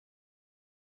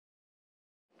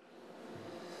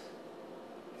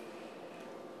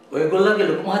ඔයගොල්ලන්ගේ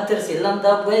ලොකු මහත්තයා සෙල්ලම්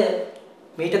දාපු අය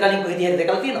මීට කලින් කොහෙද හරි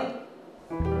දැකලා තියෙනවද?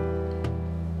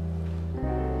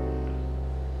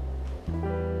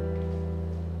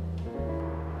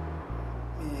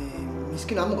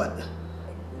 මිස්කි නම මොකද්ද?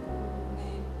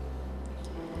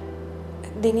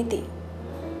 දිනිති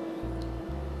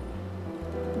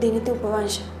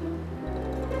උපවංශ.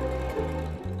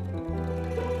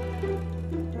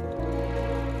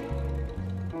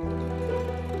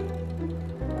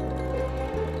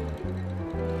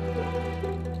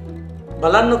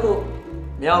 බලන්නකෝ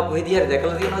මෙයාව කොහෙද හරි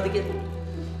දැකලා තියෙනවද කියලා.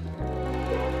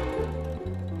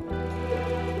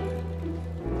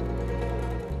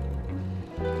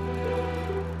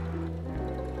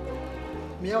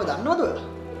 මෙයාව දන්නවද ඔයාලා?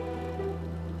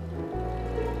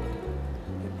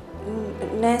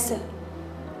 නෑ සර්.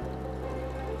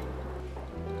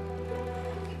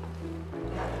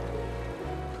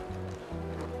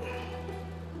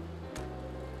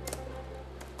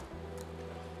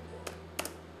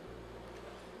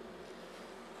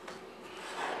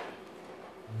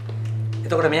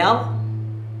 එතකොට මෙයාව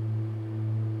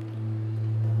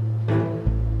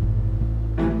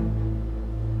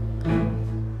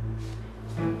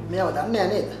දන්නේ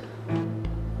නේද?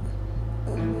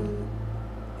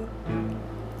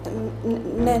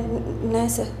 නෑ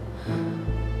සර්.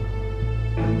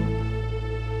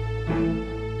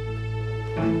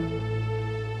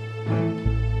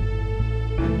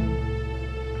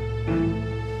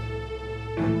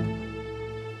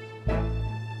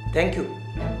 thank you.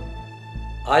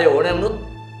 ආයෙ ඕනෑම වුණොත්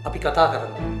අපි කතා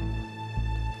කරමු.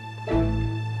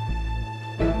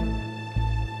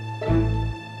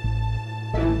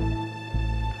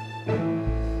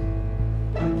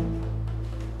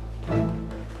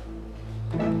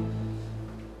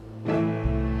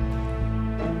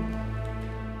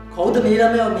 කවුද මේ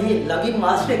ළමයා මේ ළඟින්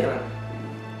ආශ්‍රය කරන්නේ?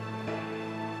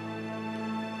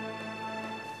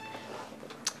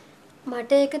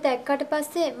 මට ඒක දැක්කට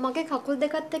පස්සේ මගේ කකුල්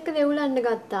දෙකත් එක්ක වෙවුලන්න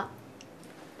ගත්තා.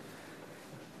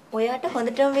 ඔයාට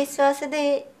හොඳටම විශ්වාසද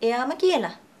එයාම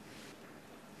කියලා?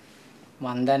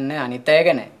 මන් දන්නේ අනිත් අය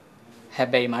ගැන.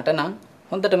 හැබැයි මට නම්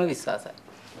හොඳටම විශ්වාසයි.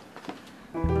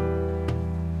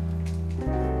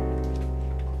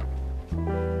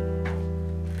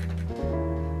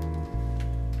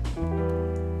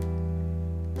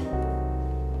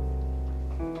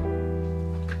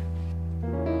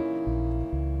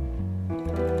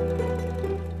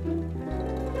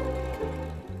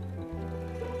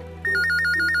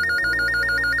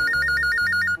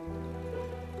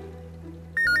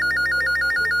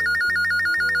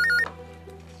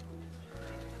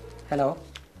 Hello.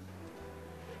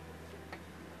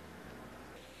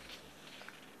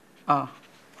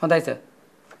 හොඳයි සර්.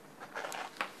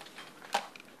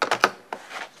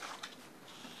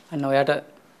 අන්න ඔයාට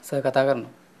සර් කතා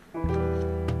කරනවා.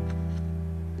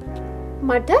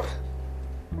 මට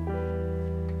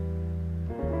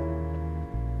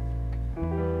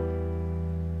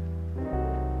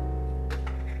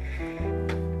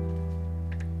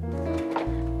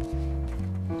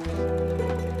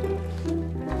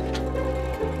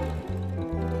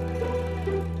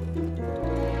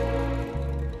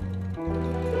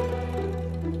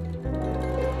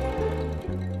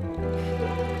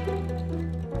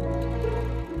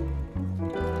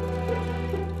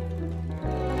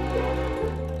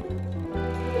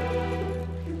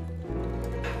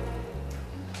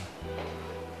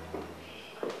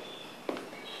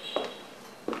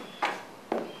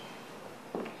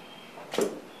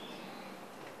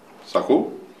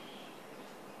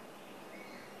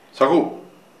Saku.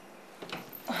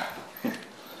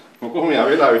 Mokoh me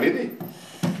avela venidi?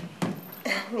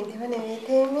 මිදිව නෙවෙයි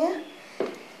තේමිය.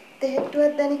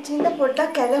 තෙහෙට්ටුවක් දැනිච්ච හින්දා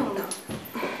පොඩ්ඩක් කැළහුණා.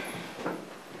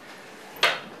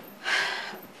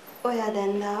 ඔයා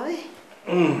දැන් ආවේ?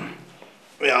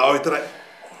 ඔයා විතරයි.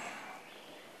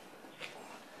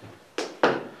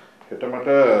 හෙට මට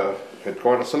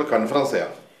හෙඩ්ක්වාටර්ස් වල කන්ෆරන්ස්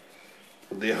එකක්.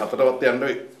 උදේ 4ට යන්න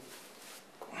වෙයි.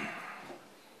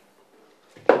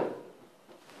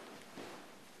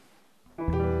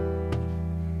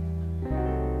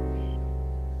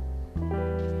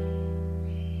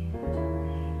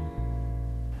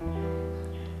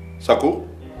 Saku?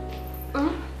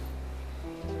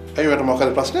 Ayo mau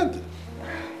kali president?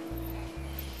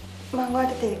 මම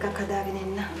වාට තේ එකක් හදාගෙන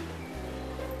එන්න.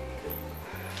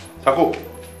 Saku.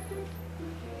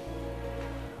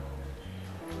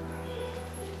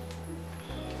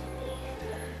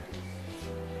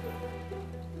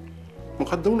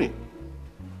 මොකක්ද උනේ?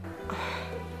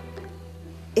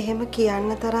 එහෙම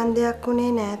කියන්න තරම් දෙයක්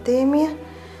උනේ නෑ තේමිය.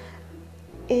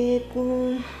 ඒත්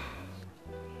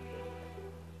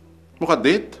මොකක්ද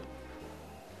ඒත්?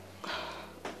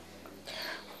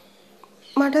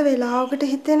 මට වෙලාවකට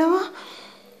හිතෙනවා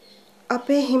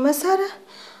අපේ හිමසර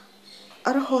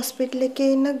අර හොස්පිටල් එකේ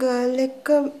ඉන්න ගර්ල් එක්ක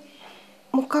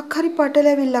මොකක් හරි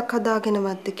පටලැවිල්ලක්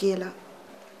හදාගෙනවත්ද කියලා.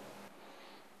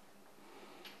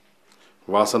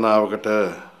 වාසනාවකට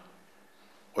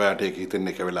ඔයාට ඒක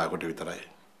හිතෙන්නේ එක වෙලාවකට විතරයි.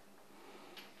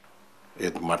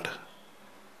 ඒත් මට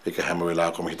ඒක හැම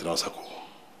වෙලාවකම හිතනවා සකෝ.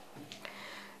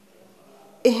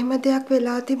 එහෙම දෙයක්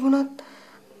වෙලා තිබුණොත්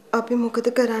අපි මොකද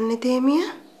කරන්නේ තේමිය?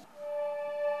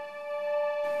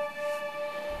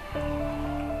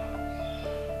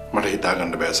 මට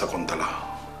හිතාගන්න බෑ සකුන්තලා.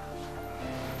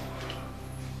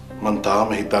 මං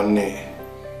තාම හිතන්නේ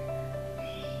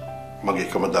මගේ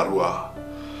එකම දරුවා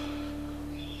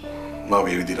මම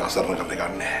මේ විදිහට අසරණ කරන්න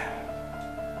ගන්නෑ.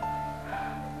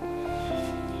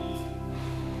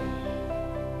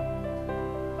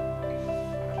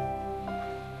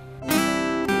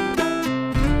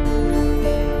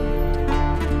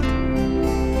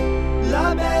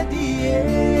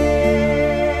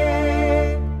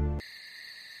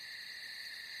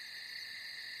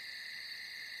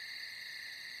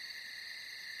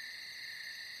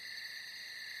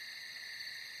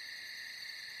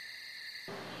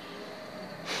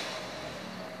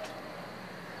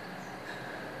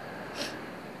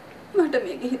 මට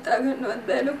මේක හිතා ගන්නවත්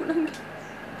බෑ ලොකු නංගි.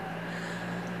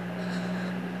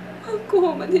 මම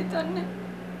කොහොමද හිතන්නේ?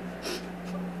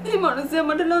 මේ මනුස්සයා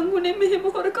මට ලංගුනේ මෙහෙම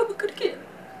හොරකමකට කියලා.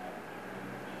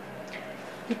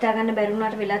 හිතා ගන්න බැරි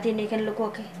වුණාට වෙලා තියෙන එකනේ ලොකු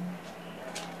අකේ.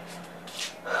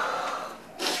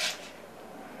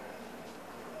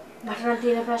 මට නම්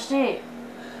තියෙන ප්‍රශ්නේ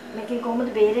මේකෙන් කොහොමද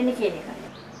බේරෙන්නේ කියන එක.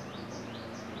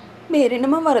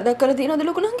 බේරෙන්න මම වරදක් කරලා තියෙනවද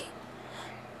ලොකු නංගි?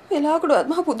 වෙලාවකටවත්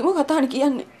මහ පුදුම කතාවක්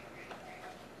කියන්නේ.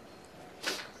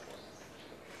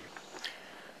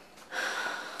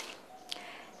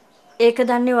 ඒක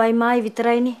දන්නේ වයි මායි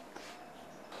විතරයිනේ.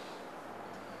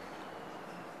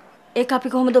 ඒක අපි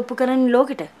කොහොමද ඔප්පු කරන්නේ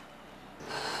ලෝකෙට?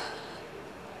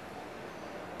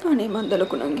 අනේ මන්ද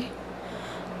ලොකු නංගි.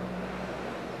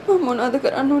 මම මොනවද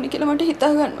කරන්න ඕනි කියලා මට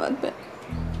හිතා ගන්නවත් බෑ.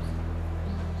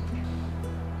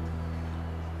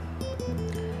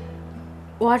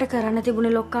 ඔයාට කරන්න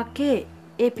තිබුණේ ලොක්කක්කේ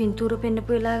ඒ පින්තූර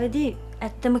පෙන්නපු වෙලාවේදී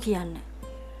ඇත්තම කියන්න.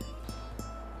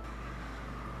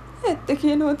 ඇත්ත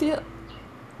කියනවා තියා.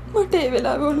 මට ඒ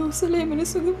වෙලාවේ ඔලුව උසලේ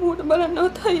මිනිස්සුගේ මූණ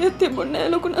බලන්නවත් හයියක් තිබුණේ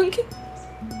නැහැ ලොකු නංගි.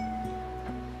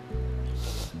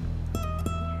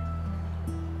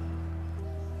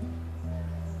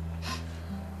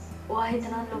 ඔයා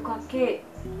හිතනවා ලොක්කක්කේ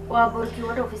ඔයා බොරු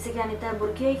කිව්වට ඔෆිස් එකේ අනිත් අය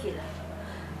බොරු කියයි කියලා.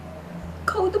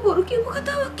 කවුද බොරු කියපු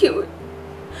කතාවක් කිව්වේ?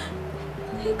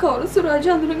 ඒ කවුරු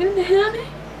සුරාජ අඳුනගෙන නැහැ නේ.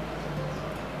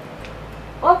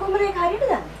 ඔයා කොහොමද ඒක හරියට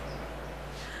දන්නේ?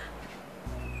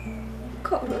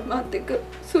 කවුරුත් මාත් එක්ක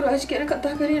සුරාජ් කියන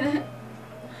කතා කරේ නැහැ.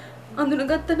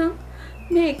 අඳුනගත්තා නම්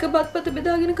මේ එක බත්පත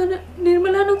බෙදාගෙන කන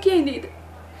නිර්මලා නොකිය ඉඳීද?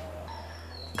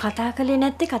 කතා කළේ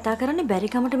නැත්තේ කතා කරන්න බැරි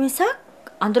කමට මිසක්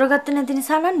අඳුරගත්තේ නැති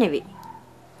නිසා නන් නෙවෙයි.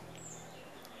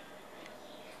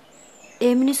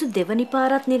 ඒ මිනිස්සු දෙවනි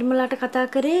පාරත් නිර්මලාට කතා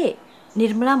කරේ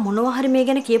නිර්මලා මොනවා හරි මේ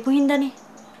ගැන කියපු හින්දානේ.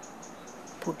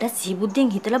 පොඩ්ඩක්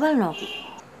සීබුද්ධියෙන් හිතලා බලනවාකෝ.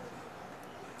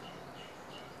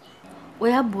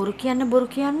 ඔයා බොරු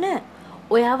කියන්න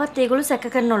ඔයාවත් ඒගොල්ලෝ සැක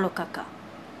කරනවා ලොක්කක්කා.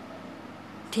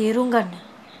 තේරුම් ගන්න.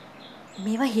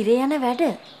 මේවා හිරේ යන වැඩ.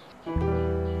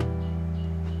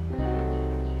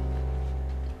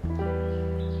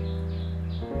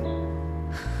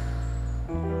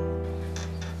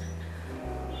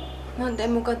 මං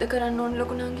දැන් මොකද කරන්න ඕන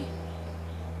ලොකු නංගි?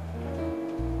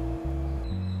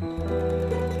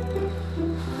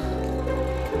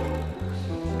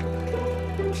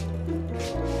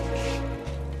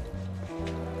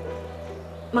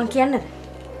 මං කියන්නද?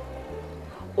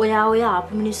 ඔයා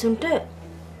ආපු මිනිසුන්ට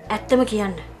ඇත්තම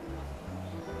කියන්න.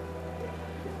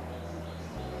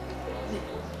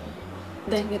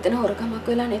 දැන් මෙතන හොරකමක්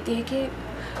වෙලා නැති එකේ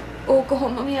ඕක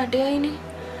කොහොමම යටයයිනේ.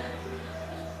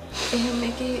 එහෙම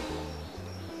එකේ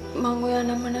මං ඔයා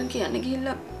නම්මනම් කියන්න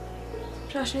ගිහිල්ලා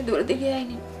ප්‍රශ්නේ දුරදි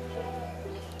ගියයිනේ.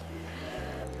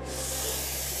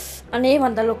 අනේ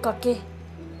මන්ද ලොක්කක්කේ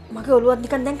මගේ ඔළුවත්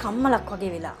නිකන් දැන් කම්මලක්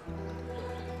වගේ වෙලා.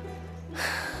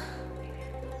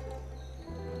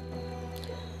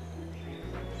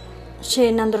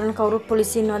 ෂේන් අඳුරන කවුරුත්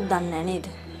පොලිසියෙන්වත් දන්නේ නැහැ නේද?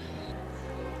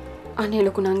 අනේ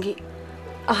ලොකු නංගි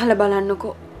අහලා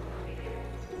බලන්නකෝ.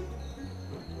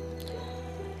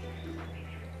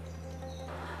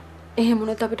 එහෙම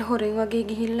වුණොත් අපිට හොරෙන් වගේ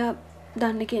ගිහිල්ලා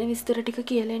දන්න කියන විස්තර ටික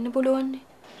කියලා එන්න පුළුවන් නේ.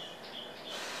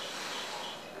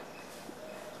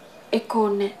 ඒක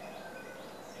ඕනේ.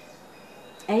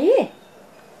 ඇයි?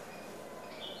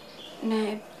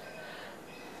 නෑ.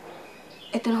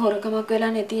 එතන හොරකමක්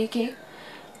වෙලා නැති එකේ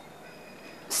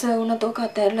සර් උනත් ඔක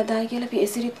අතහැරලා දායි කියලා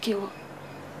පියසිරිත් කිව්වා.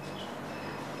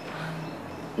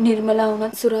 නිර්මලා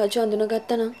උනත් සුරාජ්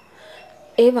අඳුනගත්තා නම්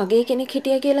ඒ වගේ කෙනෙක්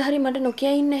හිටියා කියලා හරි මට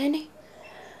නොකිය ඉන්නේ නැහනේ.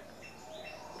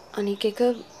 අනික එක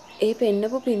ඒ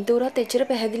පෙන්නපු පින්තූරات එච්චර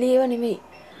පැහැදිලි ඒවා නෙමෙයි.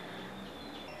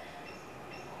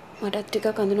 මටත්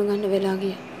ටිකක් අඳුන ගන්න වෙලා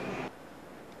ගියා.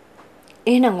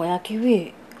 එහෙනම් ඔයා කිව්වේ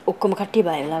ඔක්කොම කට්ටිය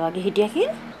බය වෙලා වගේ හිටියා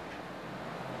කියලා?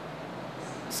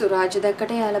 සුරාජ්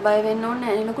දැක්කට යාලා බය වෙන්න ඕනේ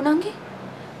නැහැ නේ ලොකු නංගි.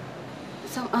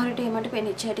 සමහරට ඒ මට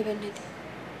පෙනිච්ච හැටි වෙන්නේ නැති.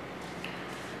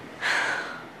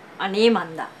 අනේ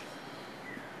මන්දා.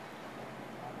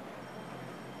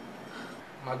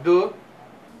 මද්දු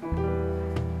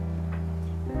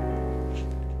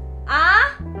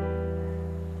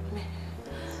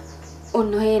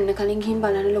ඔන්න ඔය එන්න කලින් ගිහින්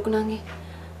බලන්න ලොකු නංගි.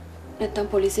 නැත්තම්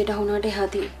පොලිසියට අහුණාට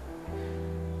එහාදී.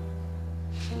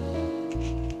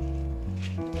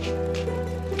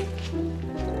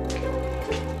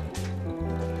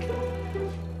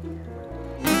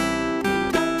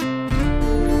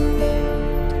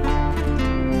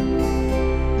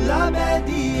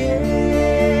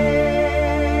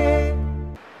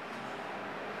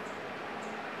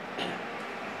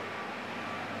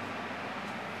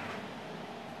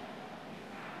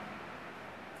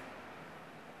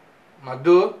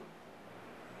 මද්දු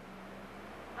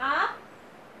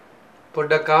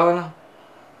පොඩ්ඩක් ආවනම්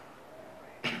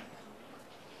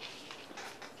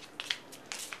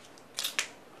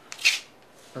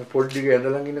පොඩ්ඩික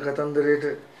ඇඳලන් ඉන්න කතන්දරේට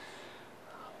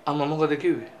අම්මා මොකද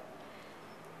කිව්වේ?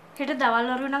 හෙට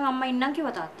දවල් වරුවේ නම් අම්මා ඉන්නම්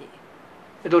කිව්වා තාත්තේ.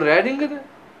 ඒක රෑඩින්ගද?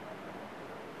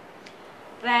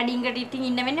 රෑඩින්ගට ඉතින්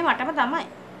ඉන්න වෙන්නේ මටම තමයි.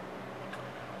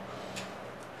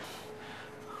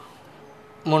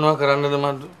 මොනවා කරන්නද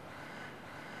මද්දු?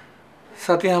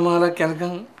 සතියමාරක්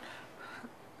යනකම්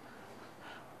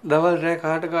දවල් රෑ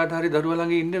කාට හරි දරුවා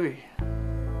ළඟ ඉන්න වෙයි.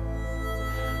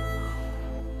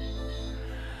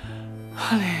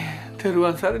 අනේ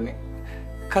තෙරුවන් සරණේ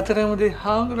කතරගමදී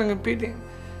හාමුදුරන්ගේ පිටින්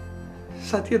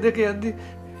සතිය දෙක යද්දි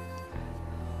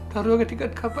දරුවගේ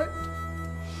ටිකට් කපයි.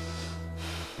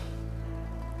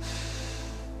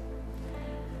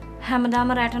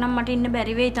 හැමදාම රැට නම් මට ඉන්න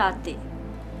බැරි වෙයි තාත්තේ.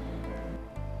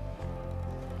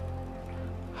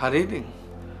 හරි ඉතින්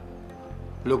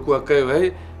ලොකු අක්කයි වෙයි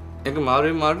එක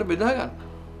මාරුවෙන් මාරුට බෙදා ගන්න.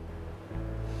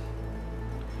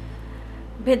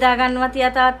 බෙදා ගන්නවා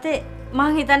තියා තාත්තේ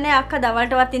මං හිතන්නේ අක්කා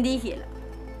දවල්ටවත් ඉඳී කියලා.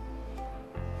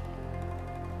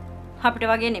 අපිට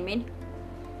වගේ නෙමෙයි.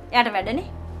 එයාට වැඩනේ.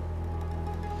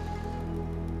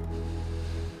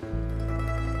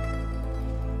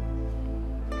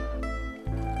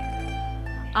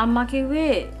 අම්මා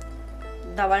කිව්වේ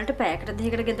දවල්ට පැයකට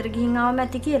දෙකකට ගෙදර ගිහින් ආවම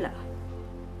ඇති කියලා.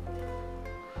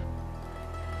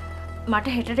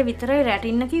 මට හෙටට විතරයි රැට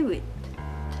ඉන්න කිව්වේ.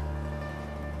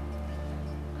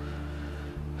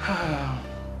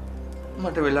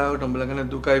 මට වෙලාවට උඹලා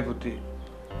ගැන දුකයි පුතේ.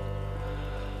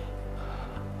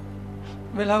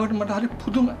 වෙලාවට මට හරි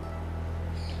පුදුමයි.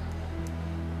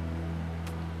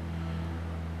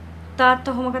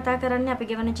 තාත්තා ඔහොම කතා කරන්නේ අපි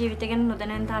ගෙවන ජීවිතය ගැන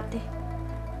නොදැනෙන තාත්තේ.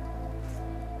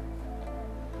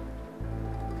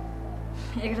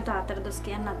 ඒකට තාත්තට දොස්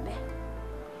කියන්නත් බෑ.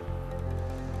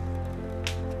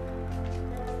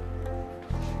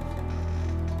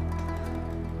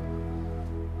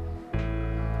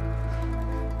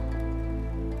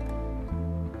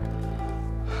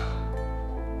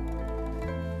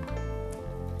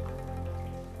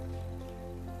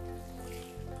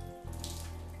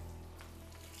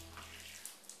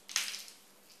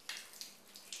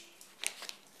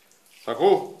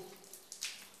 සකෝ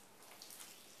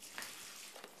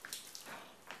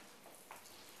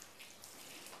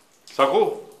සකෝ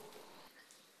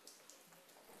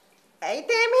ඇයි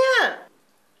තේමියා?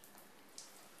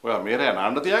 ඔයා මේරේ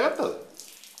නාන්න තියාගත්තද?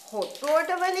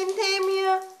 හොට්ටුවට වලින්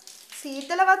තේමියා.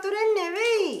 සීතල වතුරෙන්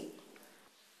නෙවෙයි.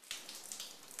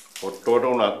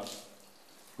 ඔට්ටුවට උනත්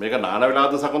මේක නාන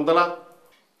වෙලාවද සකුන්තලා?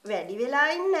 වැඩි වෙලා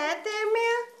ඉන්නේ නෑ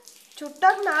තේමියා.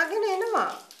 චුට්ටක් නාගෙන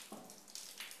එනවා.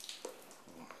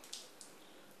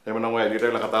 එමනම් ඔය එළියට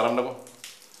වෙලා කතා කරන්නකෝ.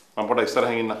 මම පොඩ්ඩක්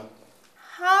ඉස්සරහින් ඉන්න.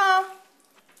 හා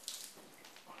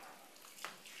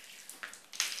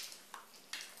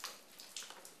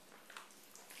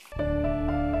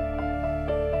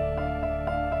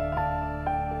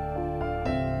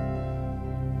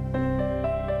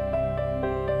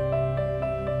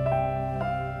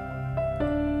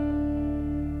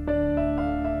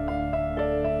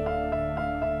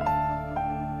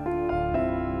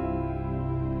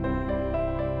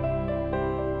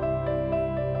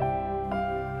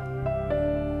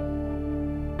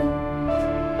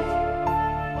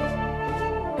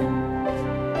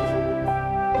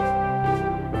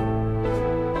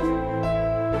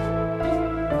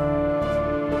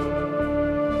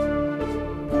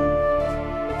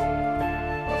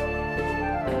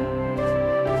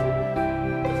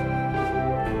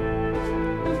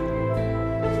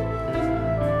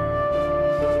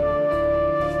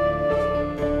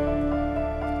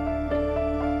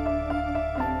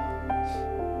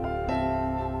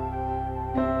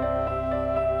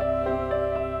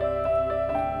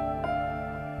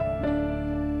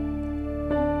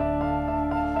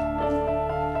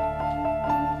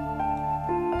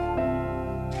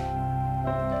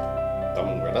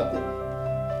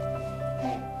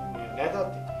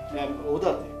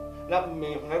නෑ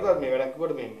මේ නැත්නම් මේ වැඩක්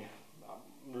කොට මේ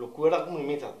ලොකු වැඩක්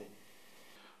මේ තාත්තේ.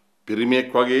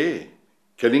 පිරිමියෙක් වගේ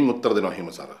කෙලින් උත්තර දෙනවා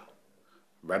හිමසාර.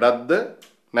 වැඩක්ද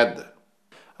නැද්ද?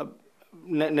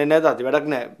 නෑ තාත්තේ වැඩක්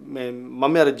නෑ. මේ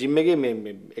මම අර ජිම් එකේ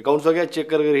මේ account වගේ චෙක්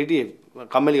කර කර හිටියේ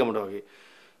කම්මැලිකමට වගේ.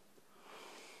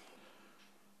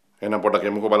 එන පොඩක්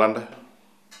එමුකෝ බලන්න.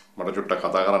 මට චුට්ටක්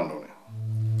කතා කරන්න ඕනේ.